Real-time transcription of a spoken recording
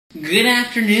Good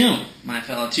afternoon, my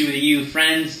fellow 2U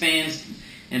friends, fans,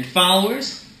 and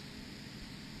followers.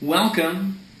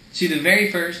 Welcome to the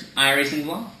very first iRacing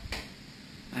vlog.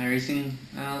 iRacing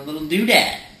little doodad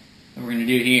that we're going to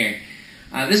do here.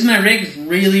 This is my rig. It's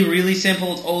really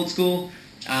simple. It's old school.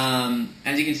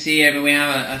 As you can see, we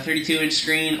have a 32-inch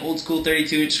screen, old school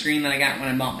 32-inch screen that I got when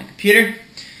I bought my computer.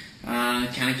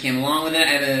 Kind of came along with it.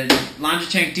 I have a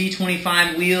Luedtke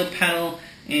D25 wheel, pedal,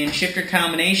 and shifter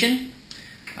combination.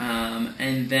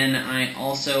 And then I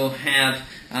also have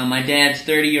my dad's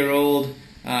 30-year-old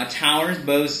towers,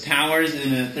 Bose towers,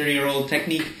 and a 30-year-old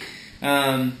Technique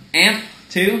amp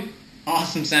too.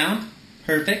 Awesome sound,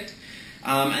 perfect.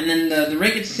 And then the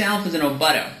rig itself is an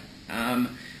Obutto. I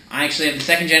actually have the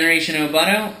second generation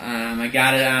Obutto. I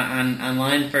got it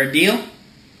online for a deal,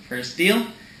 for a steal.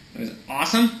 It was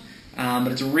awesome.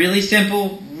 But it's a really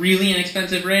simple, really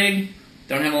inexpensive rig.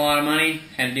 Don't have a lot of money.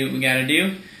 Had to do what we got to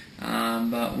do.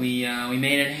 But we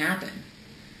made it happen.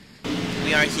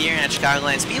 We are here at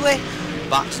Chicagoland Speedway,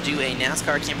 about to do a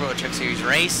NASCAR Camp Road Truck Series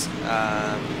race.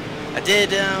 I did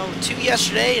 2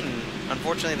 yesterday, and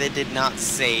unfortunately they did not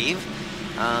save.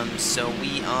 So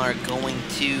we are going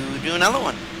to do another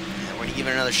one. We're going to give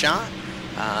it another shot.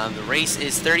 The race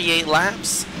is 38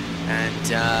 laps, and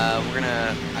we're going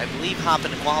to, I believe, hop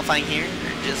into qualifying here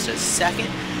in just a second.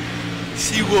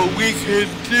 See what we can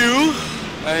do.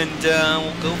 And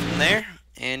we'll go from there,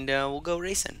 and we'll go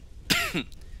racing.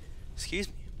 Excuse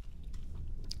me.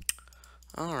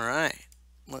 Alright,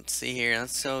 let's see here.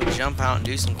 Let's go jump out and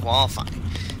do some qualifying.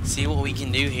 See what we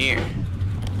can do here.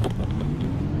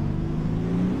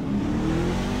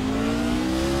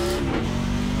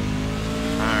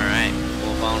 Alright,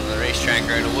 we'll go onto the racetrack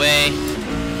right away.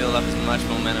 Build up as much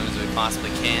momentum as we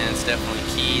possibly can. It's definitely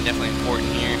key, definitely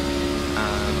important here.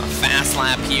 A fast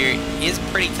lap here is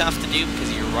pretty tough to do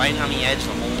because you're right on the edge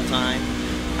the whole time.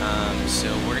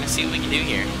 So we're going to see what we can do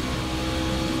here.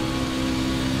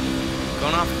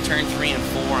 Going off of turn 3 and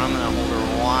 4, I'm going to hold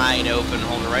her wide open,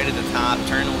 hold her right at the top,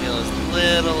 turn the wheel as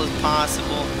little as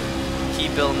possible,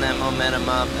 keep building that momentum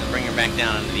up, and bring her back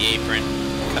down into the apron.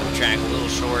 Cut the track a little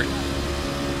short.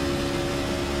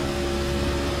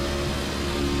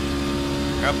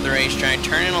 Up the racetrack,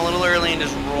 turn in a little early and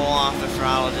just roll off the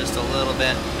throttle just a little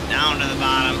bit, down to the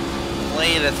bottom,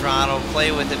 play the throttle,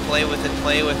 play with it, play with it,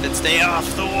 play with it, stay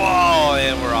off the wall,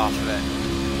 and we're off of it.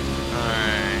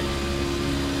 Alright,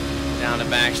 down to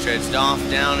backstretch, off,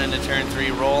 down into turn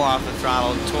 3, roll off the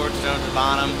throttle, towards down to the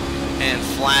bottom, and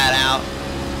flat out,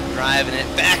 driving it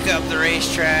back up the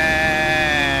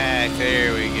racetrack,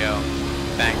 there we go,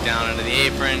 back down into the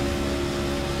apron.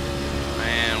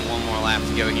 And one more lap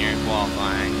to go here in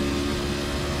qualifying.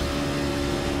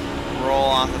 Roll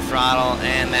off the throttle,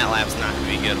 and that lap's not going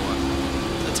to be a good one.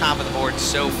 The top of the board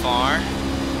so far,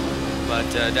 but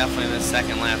definitely the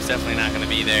second lap's definitely not going to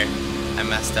be there. I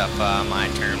messed up my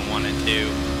turn 1 and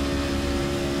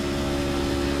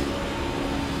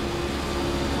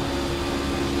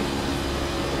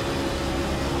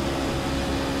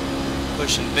 2.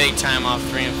 Pushing big time off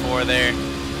 3 and 4 there.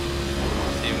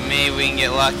 See, maybe we can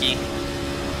get lucky.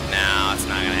 No, it's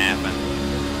not going to happen.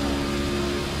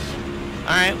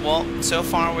 Alright, well, so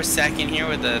far we're second here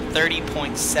with a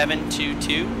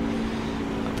 30.722.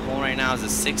 Our pole right now is a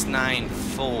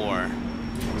 694.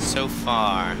 So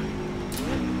far.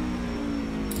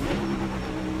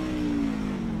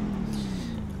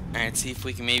 Alright, see if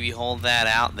we can maybe hold that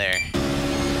out there.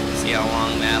 See how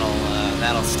long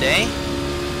that'll stay.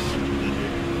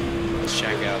 Let's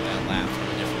check out that lap from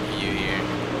a different view here.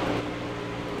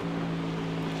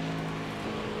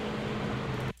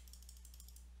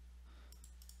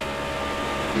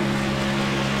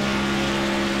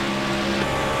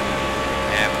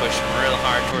 Pushing real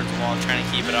hard towards the wall, trying to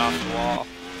keep it off the wall.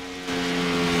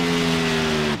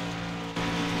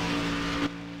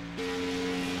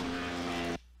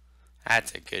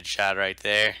 That's a good shot right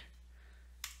there.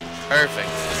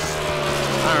 Perfect.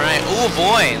 Alright, oh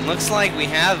boy, looks like we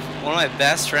have one of my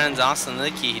best friends, Austin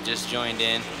Luedtke, just joined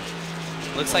in.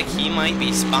 Looks like he might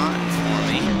be spotting for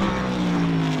me.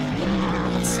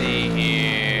 Let's see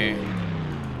here.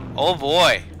 Oh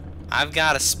boy, I've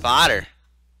got a spotter.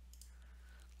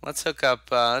 Let's hook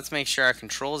up, let's make sure our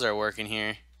controls are working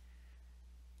here.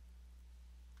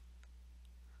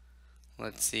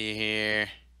 Let's see here.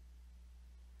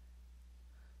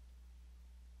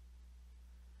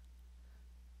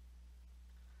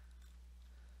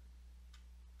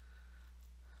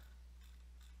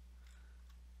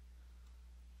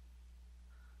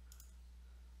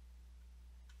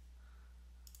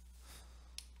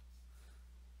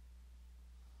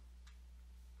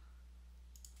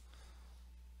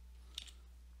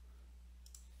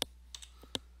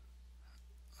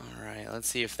 let's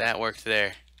see if that worked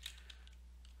there.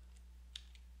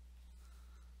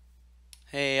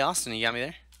 Hey, Austin, you got me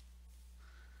there?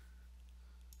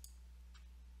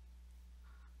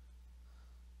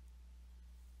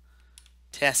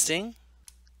 Testing.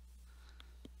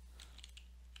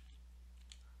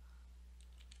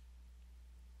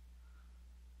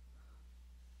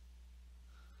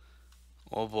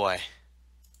 Oh boy.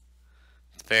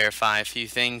 Let's verify a few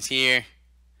things here.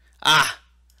 Ah!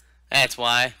 That's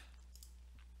why.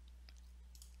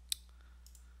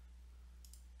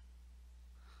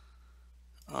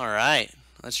 Alright,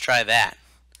 let's try that.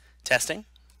 Testing.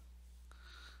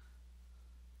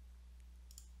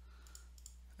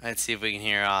 Let's see if we can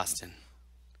hear Austin.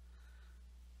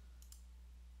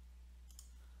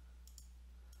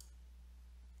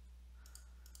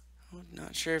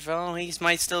 Not sure if, oh, he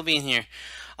might still be in here.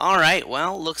 Alright,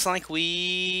 well, looks like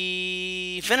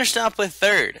we finished up with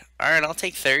third. Alright, I'll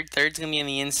take third. Third's going to be on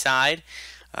the inside.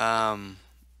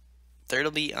 Third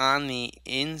will be on the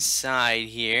inside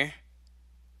here.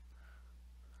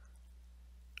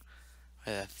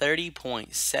 With a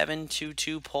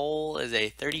 30.722 pole is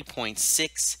a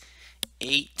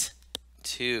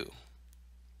 30.682.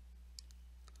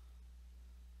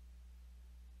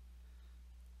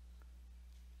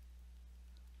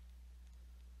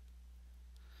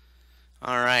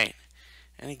 All right,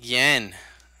 and again,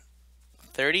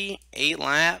 38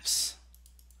 laps.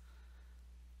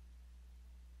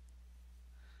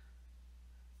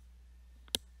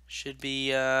 Should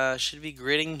be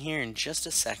gridding here in just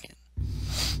a second.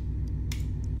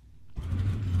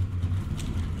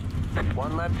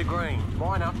 1 lap to green.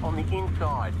 Line up on the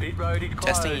inside. Pit road is closed.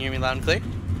 Testing, you hear me loud and clear?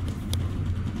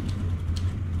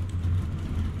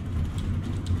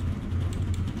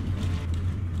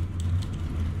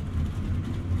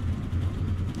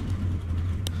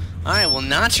 Alright, well,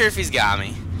 not sure if he's got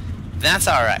me. That's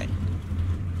alright.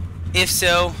 If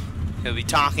so, he'll be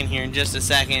talking here in just a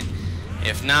second.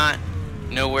 If not,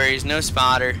 no worries, no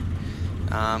spotter.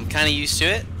 Kind of used to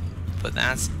it, but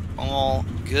that's all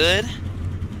good.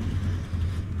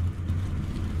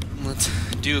 Let's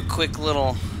do a quick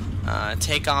little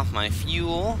take off my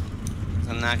fuel.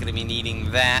 I'm not going to be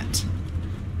needing that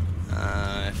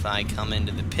if I come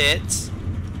into the pits.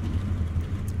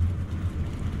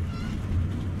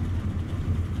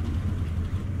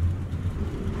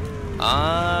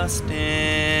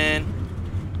 Austin.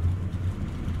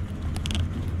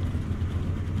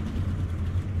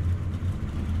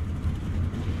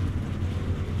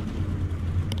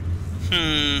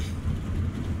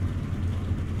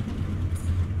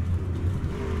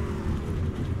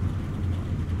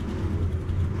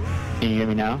 Can you hear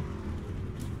me now?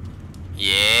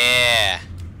 Yeah.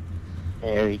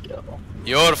 There we go.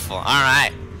 Beautiful.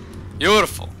 Alright.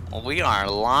 Beautiful. Well, we are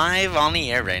live on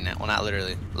the air right now. Well, not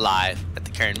literally live at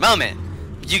the current moment.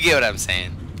 But you get what I'm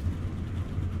saying.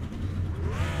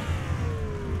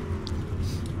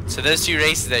 So those two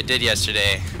races I did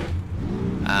yesterday,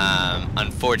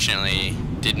 unfortunately,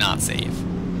 did not save.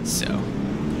 So.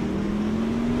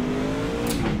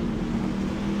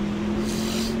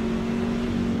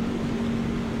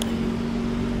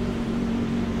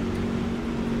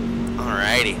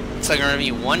 Alrighty. Looks like we're going to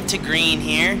be 1 to green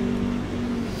here.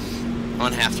 I'm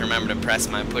going to have to remember to press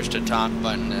my push to talk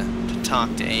button to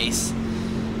talk to Ace.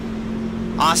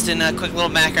 Austin, a quick little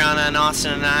background on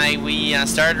Austin and I. We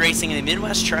started racing in the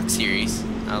Midwest Truck Series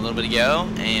a little bit ago,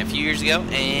 and a few years ago,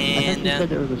 and I think you said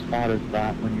there was a spotter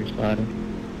spot when you're spotting.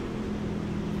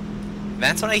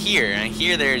 That's what I hear. I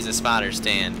hear there's a spotter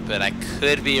stand, but I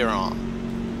could be wrong.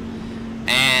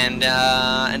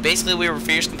 And basically we were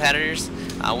fierce competitors.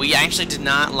 We actually did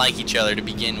not like each other to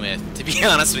begin with, to be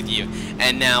honest with you.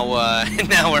 And now,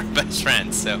 now we're best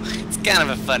friends. So it's kind of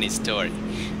a funny story.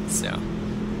 So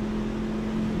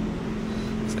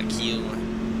looks like you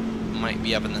might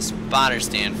be up in the spotter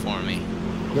stand for me.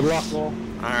 Good luck, Will. All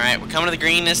right, we're coming to the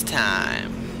green this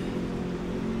time.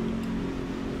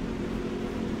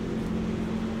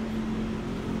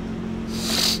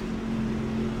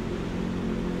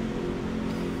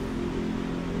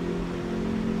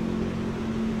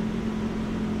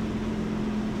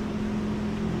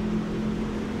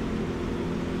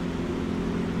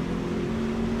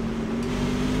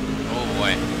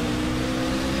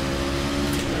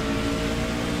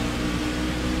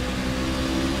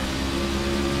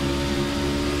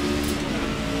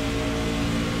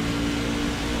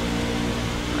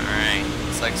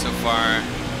 Like so far,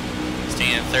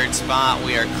 staying in third spot.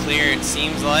 We are clear, it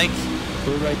seems like.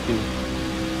 We're right too.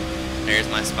 There's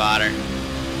my spotter.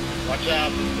 Watch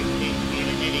out, being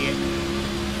an idiot.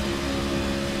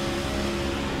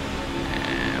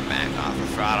 And back off the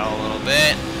throttle a little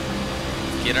bit.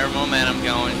 get our momentum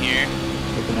going here.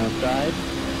 Looking outside.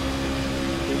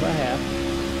 2 by half.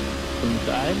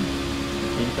 Inside.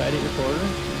 Inside at your quarter.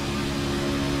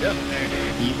 Yep.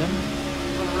 Even.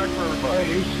 Oh,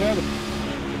 you said it.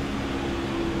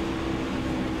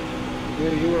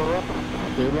 Yeah, you were right.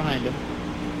 Clear behind him.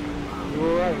 You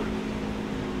were right.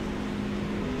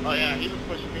 Oh yeah, he was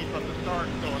pushing me from the start,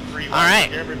 going 3 All right.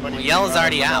 Like everybody. Well, yellow's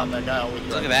already out. That guy always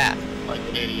Look at drives that. like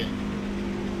an idiot.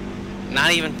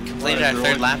 Not even completed our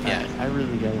 3rd lap yet. I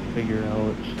really gotta figure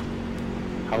out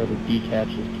how to detach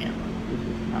this camera. This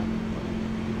is not.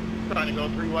 Trying to go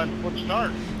 3 wide before the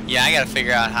start. Yeah, I gotta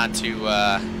figure out how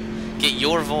to get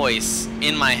your voice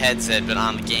in my headset, but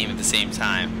on the game at the same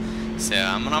time. So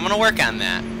I'm gonna work on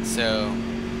that. So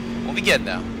we'll be good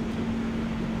though.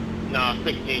 Nah,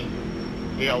 16.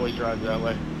 He always drives that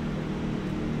way.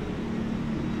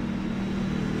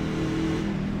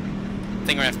 I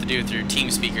think we're gonna have to do it through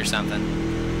TeamSpeak or something.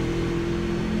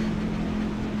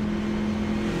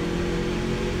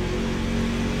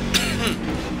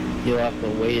 You'll have to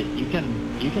wait. You can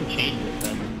change it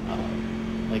then.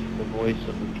 Like the voice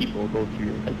of the people go through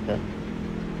your headset.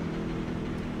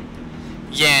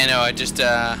 Yeah, no, I just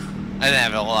I didn't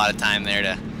have a whole lot of time there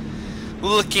to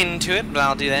look into it, but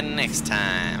I'll do that next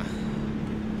time.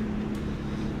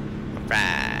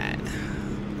 Alright.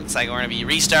 Looks like we're gonna be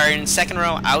restarting 2nd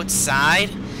row outside.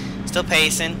 Still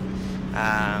pacing.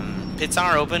 Pits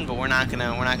are open, but we're not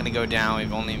gonna go down.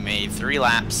 We've only made 3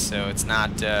 laps, so it's not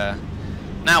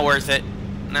worth it.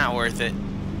 Not worth it.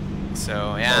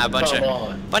 So yeah, a bunch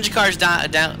of cars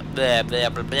dove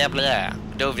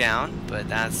down, but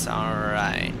that's all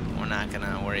right. We're not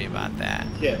gonna worry about that.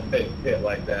 Can't pit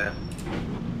like that.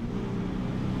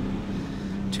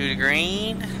 2 to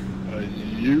green.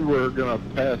 You were gonna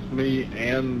pass me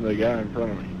and the guy in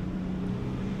front of me.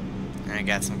 I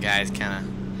got some guys kind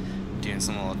of doing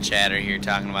some little chatter here,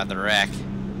 talking about the wreck.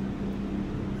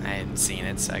 I hadn't seen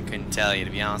it, so I couldn't tell you,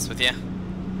 to be honest with you.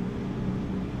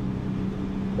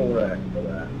 Correct.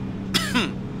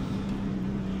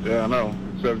 Yeah, I know.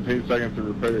 17 seconds of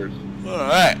repairs.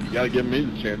 Alright. You gotta give me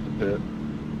the chance to pit.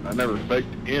 I never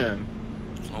faked in.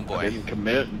 Oh I boy. didn't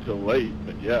commit until late,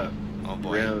 but yeah. Oh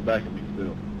boy. Ran in the back of me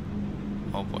still.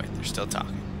 Oh boy, they're still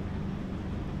talking.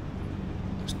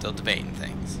 They're still debating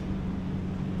things.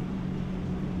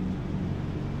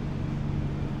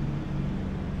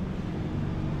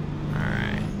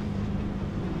 Alright.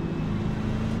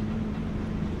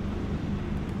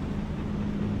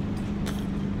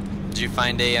 Did you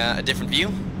find a different view?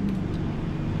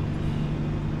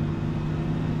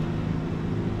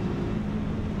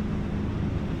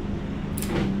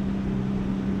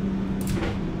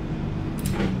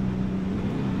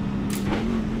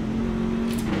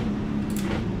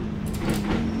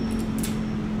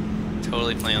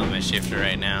 Totally playing with my shifter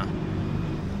right now.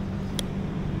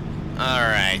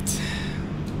 Alright.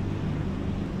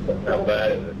 How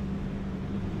bad is it?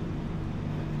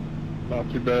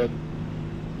 Not too bad.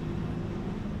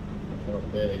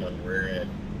 Standing on the rear end.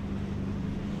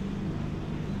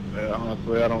 Yeah,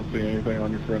 honestly, I don't see anything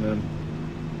on your front end.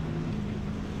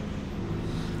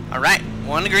 Alright,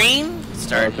 1 to green.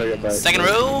 Start I'll take it back. 2nd The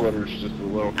row. splitter's just a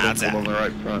little Outside. crinkle on the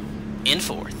right front. In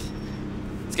 4th.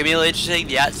 It's gonna be a little interesting.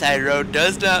 The outside road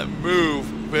does not move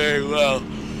very well.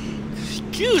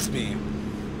 Excuse me.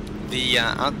 The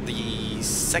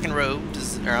 2nd row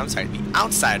does, or I'm sorry, the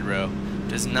outside row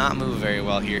does not move very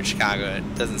well here at Chicago.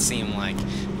 It doesn't seem like,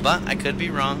 but I could be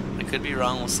wrong. I could be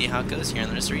wrong. We'll see how it goes here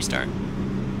in this restart.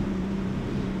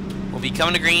 We'll be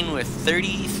coming to green with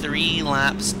 33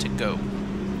 laps to go.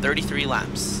 33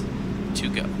 laps to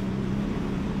go.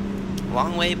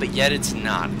 Long way, but yet it's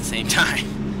not at the same time.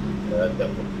 Yeah, that's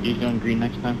definitely. You going green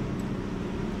next time?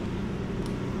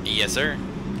 Yes, sir.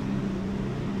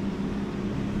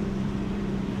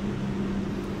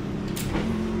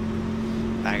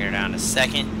 Back her down to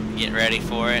 2nd. Get ready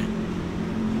for it.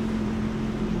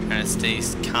 Trying to stay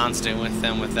constant with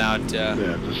them without Yeah,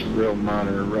 just real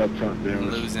minor right front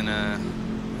damage. losing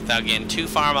without getting too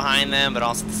far behind them, but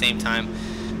also at the same time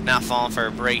not falling for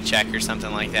a brake check or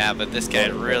something like that. But this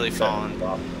guy's really falling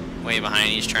way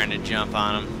behind. He's trying to jump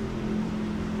on him.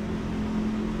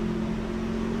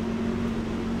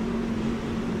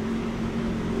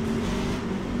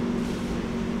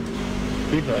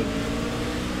 Feedback.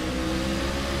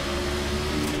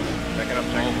 Second up,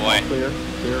 Oh boy. Clear.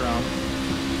 Clear around.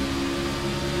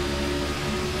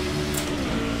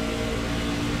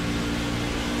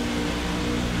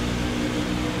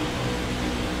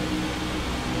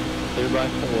 Clear by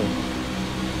 4.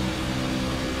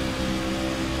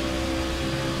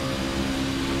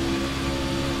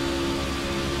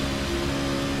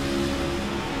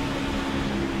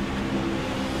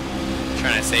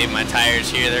 to save my tires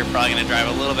here. They're probably going to drive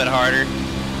a little bit harder.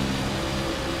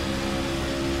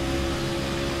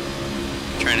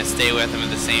 Trying to stay with them at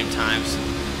the same time. So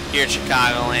here at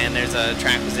Chicagoland, there's a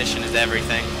track position is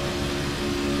everything.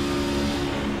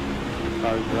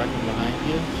 Cars running behind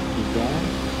you. Keep going.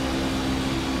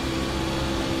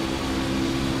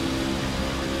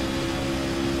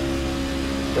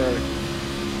 Start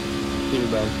to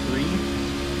about 3.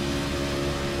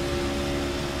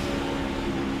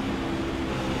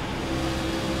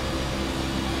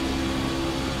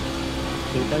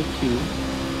 Clear by 2.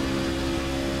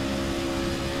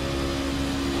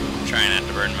 Trying not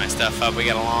to burn my stuff up. We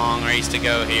got a long race to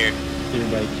go here.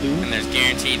 Clear by 2. And there's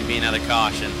guaranteed to be another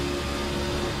caution.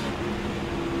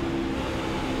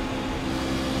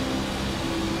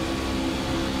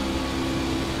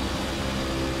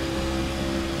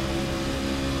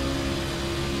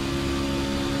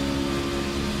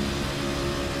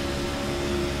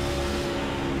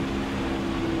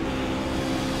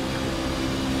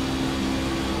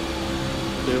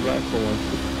 Clear by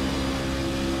 4.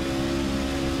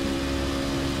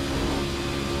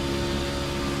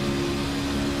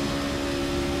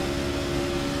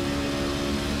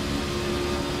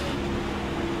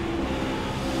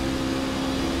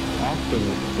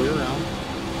 Clear around.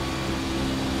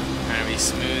 Trying to be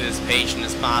smooth, as patient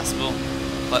as possible.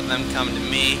 Let them come to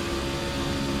me.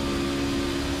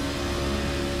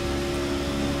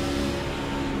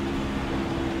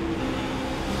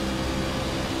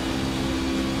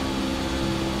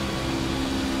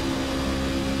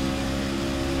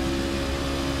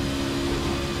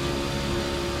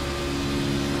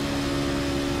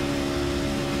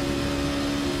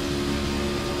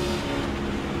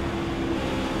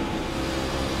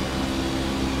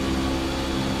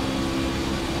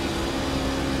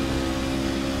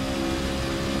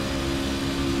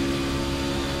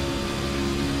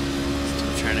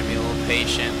 Trying to be a little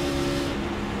patient.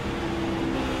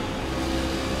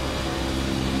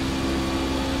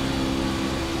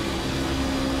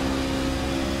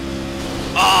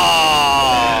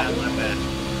 Oh!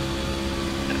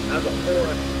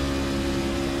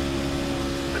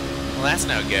 Well, that's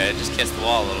no good. Just kissed the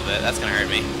wall a little bit. That's gonna hurt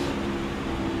me.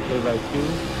 Clear by 2.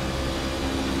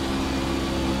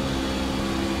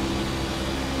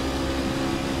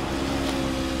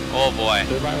 Oh boy.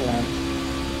 Clear by 1.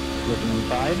 Looking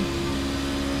inside.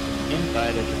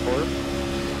 Inside at your course.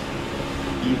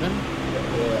 Even.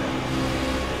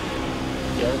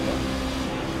 Yeah.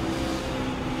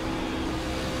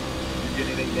 You get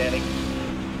anything, Danny?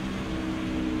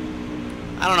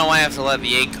 I don't know why I have to let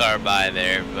the 8 car by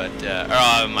there, but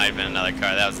or it might have been another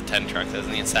car. That was the 10 truck that was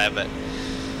on the inside, but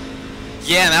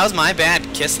yeah, that was my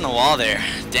bad, kissing the wall there.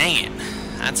 Dang it.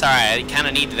 That's alright. I kind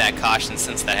of needed that caution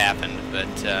since that happened, but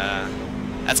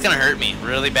that's gonna hurt me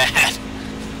really bad.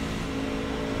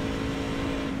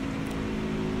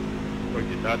 Would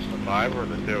you touch the 5 or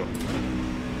the 2?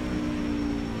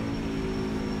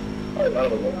 I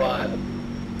thought it was a 5.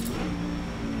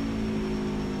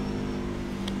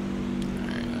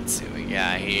 Alright, let's see what we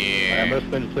got I here. must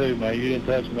have been 2, man. You didn't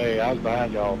touch me. I was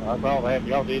behind y'all. I saw that.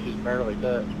 Y'all did just barely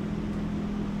touch.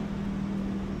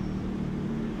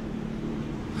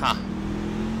 Huh.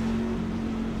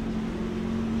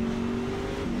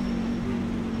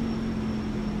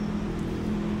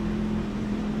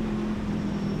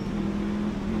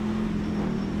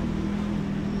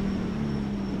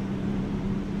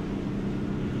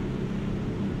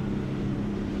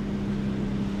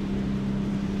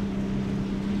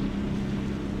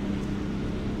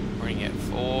 We're gonna get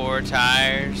 4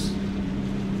 tires.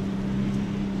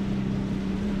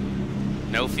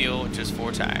 No fuel, just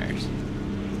 4 tires.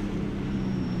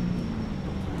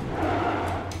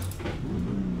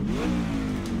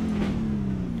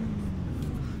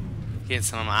 Get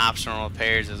some optional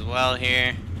repairs as well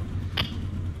here.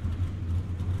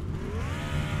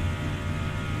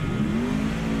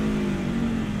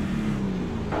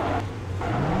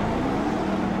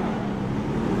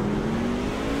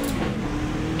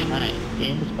 Nice.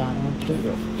 Game spot on 2.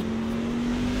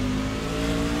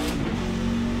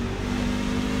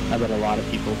 I bet a lot of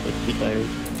people took 2 tires.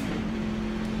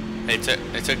 They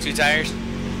took 2 tires?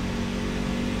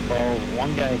 Well,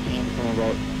 one guy came from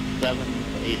about 7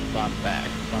 to 8 spots back,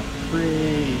 so I'm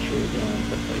pretty sure Dylan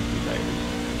took like 2 tires.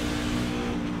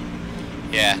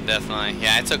 Yeah, definitely.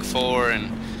 Yeah, I took 4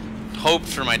 and hoped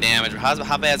for my damage.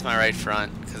 How bad's my right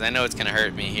front? Because I know it's gonna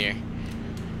hurt me here.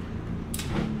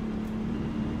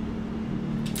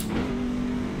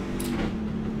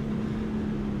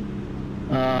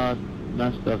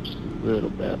 Messed up just a little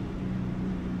bit.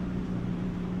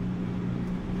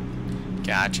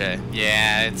 Gotcha.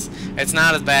 Yeah, it's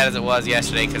not as bad as it was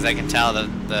yesterday because I can tell that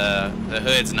the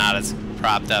hood's not as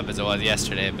propped up as it was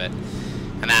yesterday,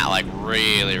 and that like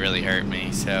really hurt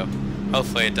me. So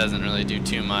hopefully it doesn't really do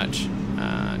too much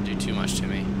to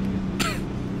me.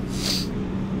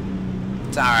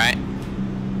 It's all right.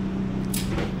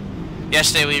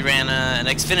 Yesterday we ran an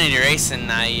Xfinity race, and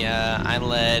I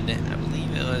led. I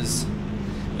believe it was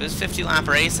 50 lap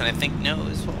race, and I think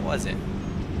what was it?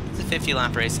 It was a 50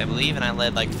 lap race, I believe, and I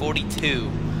led like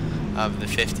 42 of the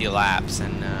 50 laps,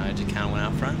 and I just kind of went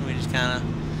out front. And we just kind of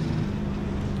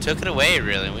took it away.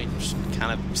 Really, we just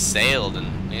kind of sailed,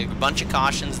 and we had a bunch of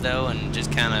cautions though, and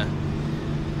just kind of.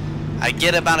 I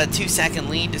get about a 2-second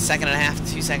lead, to 1.5 to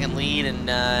 2-second lead, and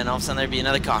all of a sudden there'd be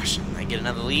another caution. I get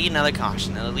another lead, another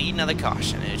caution, another lead, another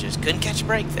caution, and it just couldn't catch a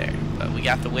break there. But we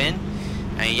got the win.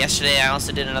 Yesterday I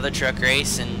also did another truck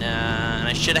race, and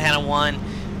I should have had a 1,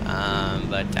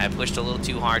 but I pushed a little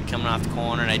too hard coming off the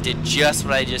corner, and I did just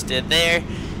what I just did there.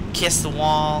 Kissed the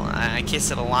wall. I kissed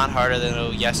it a lot harder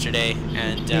than yesterday,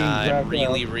 and it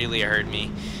really hurt me.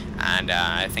 And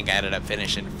I think I ended up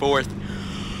finishing 4th.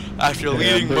 After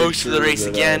leading most of the race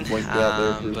again,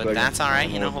 but that's alright,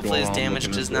 you know, hopefully this damage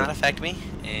does not affect me,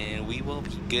 and we will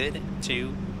be good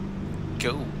to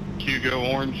go. Q go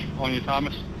orange on you,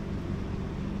 Thomas?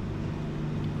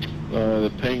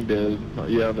 The ping did.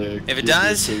 Yeah, if it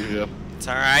does, it's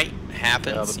alright, it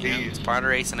happens, the you know, it's part of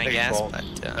racing, I guess, but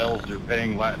L's are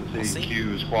paying Latin we'll C,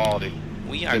 Q is quality.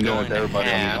 We are going to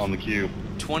have on the Q.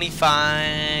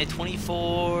 25,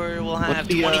 24, we'll have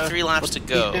 23 laps to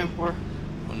go.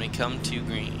 When we come to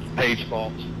green. Page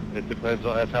faults. It depends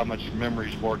on that's how much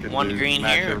memory's working. 1 green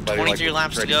here, 23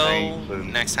 laps to go.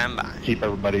 Next time by. Keep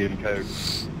everybody in code.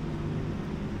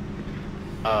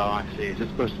 Oh, I see. Is it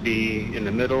supposed to be in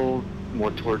the middle,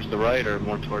 more towards the right, or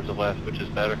more towards the left, which is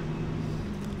better?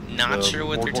 Not sure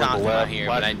what they're talking about here,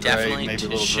 but I definitely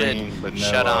should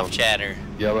shut off chatter.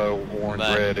 Yellow, orange,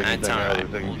 red, that's alright.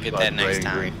 We'll get that next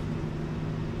time.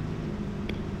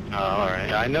 Oh, alright.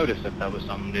 Yeah, I noticed that was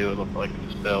something new. It looked like it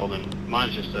was spilled, and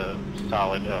mine's just a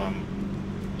solid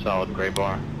gray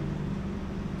bar.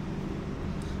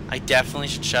 I definitely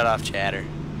should shut off chatter.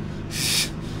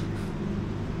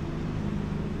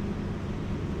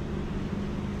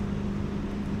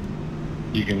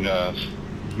 You can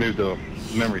move the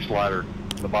memory slider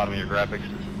at the bottom of your graphics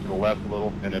to the left a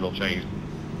little, and it'll change.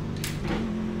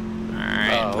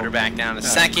 Alright, put her back down a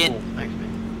second. Cool. Thanks, man.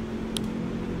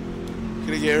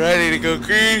 Gonna get ready to go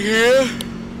green here.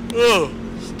 Oh,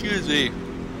 excuse me.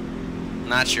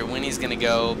 Not sure when he's gonna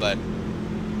go, but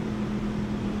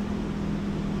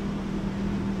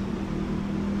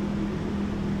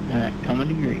alright, coming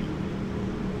to green.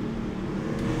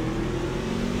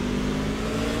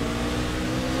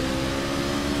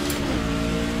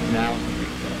 Now,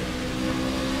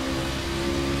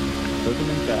 looking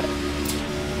inside.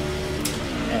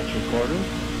 At your quarter.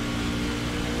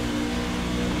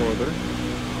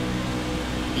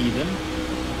 Even.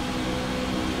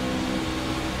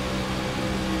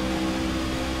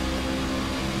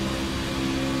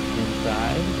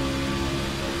 Inside.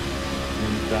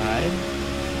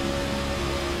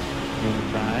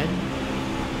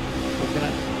 Looking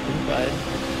at inside.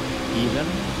 Even.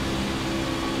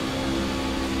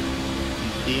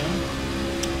 You see him?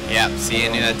 yep, see, I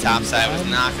knew that top side was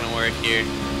not gonna work here.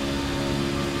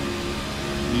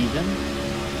 Even.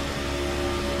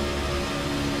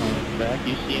 Back,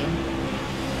 you see him?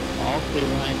 All clear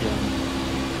behind him.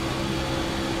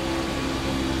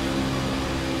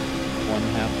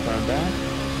 1/2 car back.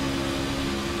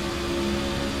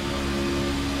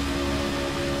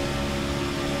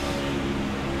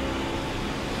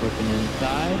 Looking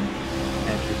inside.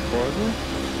 At your quarter.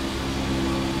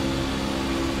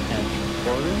 At your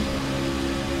quarter.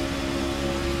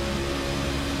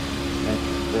 At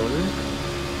your quarter.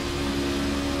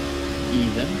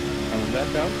 Even. Coming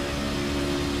back up.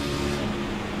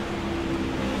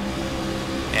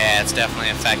 Yeah, it's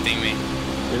definitely affecting me.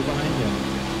 They're behind him.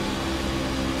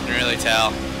 You can really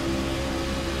tell.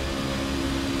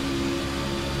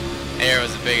 Air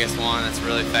was the biggest one that's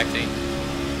really affecting.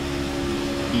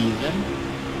 Even.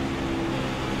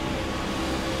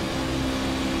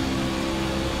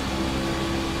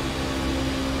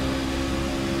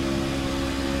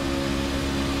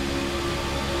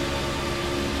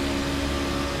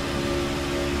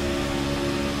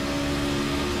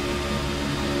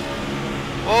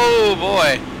 Oh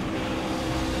boy.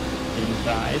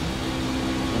 Inside.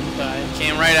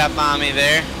 Came right up on me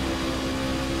there.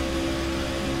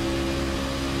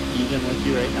 Even with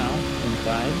you right now.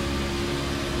 Inside.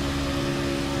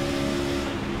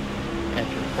 At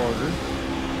your quarter.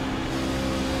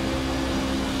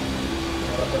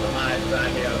 on the high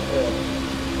side, you got a 4.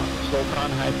 Slow car on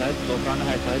the high side, slow car on the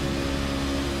high side.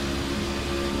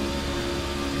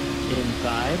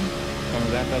 Inside,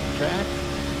 coming back up the track.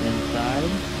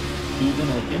 Inside, even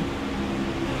with you.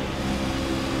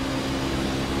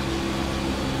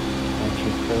 Watch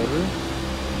your quarter.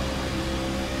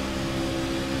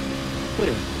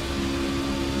 Clear.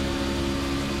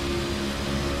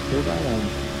 Clear by 1.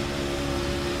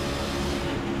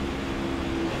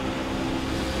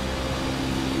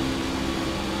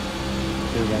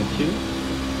 Clear by 2.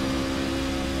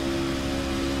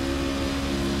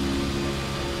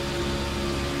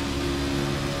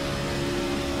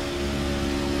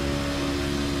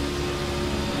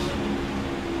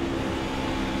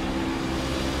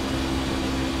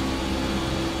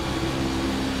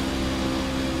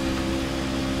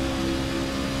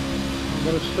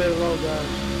 Let's stay low, guys.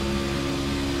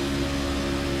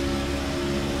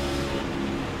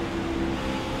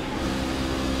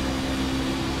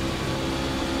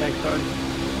 Thanks, Tony.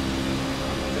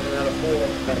 Out of 4.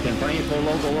 Back in front of you, go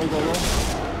low, go low, go low.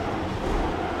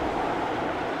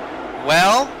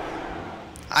 Well,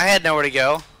 I had nowhere to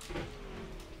go.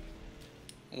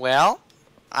 Well,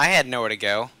 I had nowhere to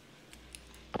go.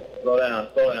 Slow down,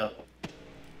 slow down.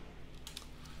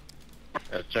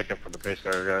 Check it for the pace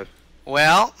car, guys.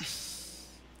 Well,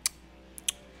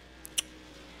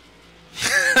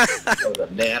 That was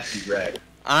a nasty wreck.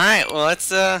 all right. Well, let's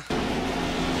do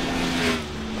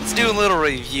a little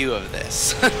review of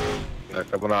this.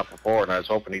 Coming off before, and I was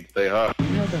hoping he'd stay hot. You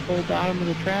know the whole bottom of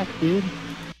the track, dude.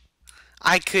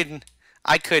 I could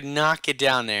not get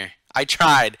down there. I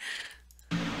tried.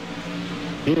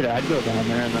 Dude, I'd go down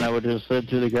there and then I would just slid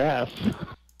through the grass.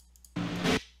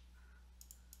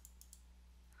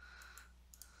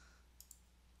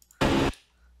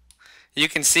 You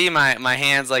can see my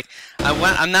hands, like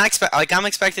I'm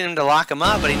expecting him to lock him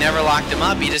up, but he never locked him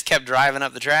up. He just kept driving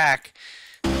up the track,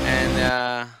 and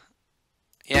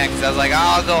yeah, because I was like, oh,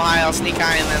 I'll go high, I'll sneak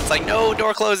high, and then it's like, no,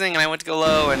 door closing, and I went to go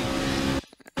low, and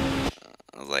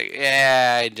I was like,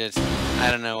 yeah, I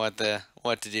don't know what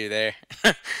to do there.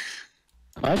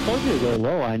 I told you to go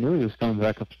low. I knew he was coming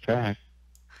back up the track.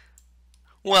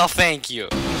 Well, thank you.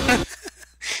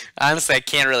 Honestly, I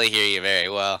can't really hear you very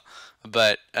well.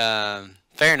 But,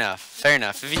 fair enough, fair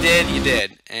enough. If you did, you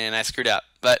did, and I screwed up.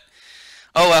 But,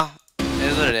 oh well, it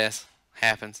is what it is.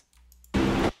 Happens.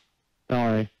 Don't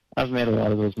worry, I've made a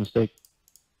lot of those mistakes.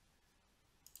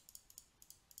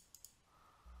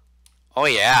 Oh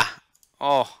yeah.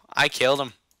 Oh, I killed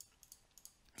him.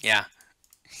 Yeah.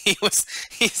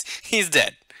 He's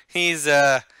dead.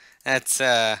 That's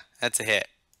a hit.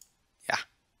 Yeah.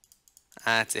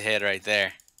 That's a hit right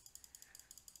there.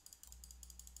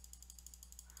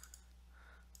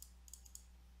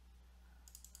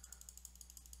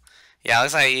 Yeah,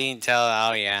 looks like you can tell.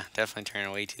 Oh yeah, definitely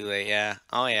turning way too late. Yeah.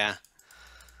 Oh yeah.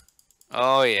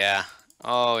 Oh yeah.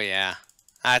 Oh yeah.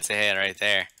 That's a hit right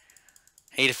there.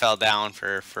 He'd fell down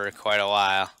for quite a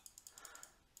while.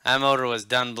 That motor was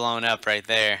done blown up right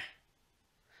there.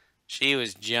 She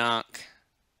was junk.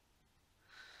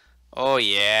 Oh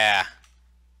yeah.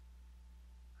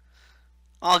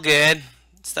 All good.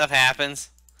 Stuff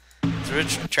happens.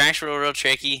 Track's real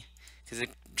tricky because the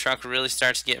truck really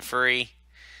starts to get free.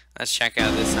 Let's check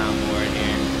out this onboard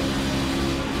here.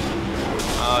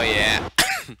 Oh yeah.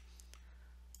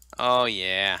 Oh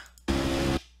yeah.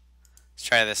 Let's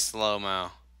try this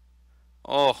slow-mo.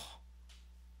 Oh.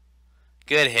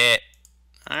 Good hit.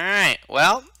 Alright,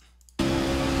 well.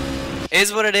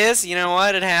 Is what it is. You know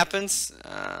what? It happens.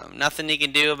 Nothing you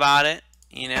can do about it.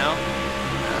 You know.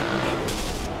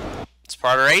 It's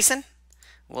part of racing.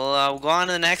 We'll go on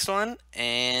to the next one.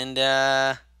 And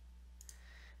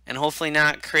hopefully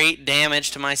not create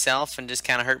damage to myself and just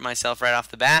kind of hurt myself right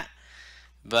off the bat.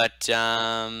 But that's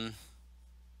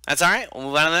alright. We'll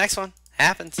move on to the next one.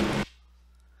 Happens.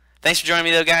 Thanks for joining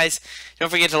me though, guys. Don't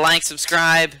forget to like,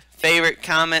 subscribe, favorite,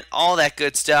 comment, all that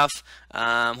good stuff.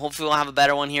 Hopefully we'll have a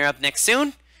better one here up next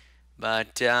soon.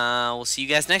 But we'll see you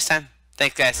guys next time.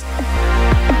 Thanks, guys.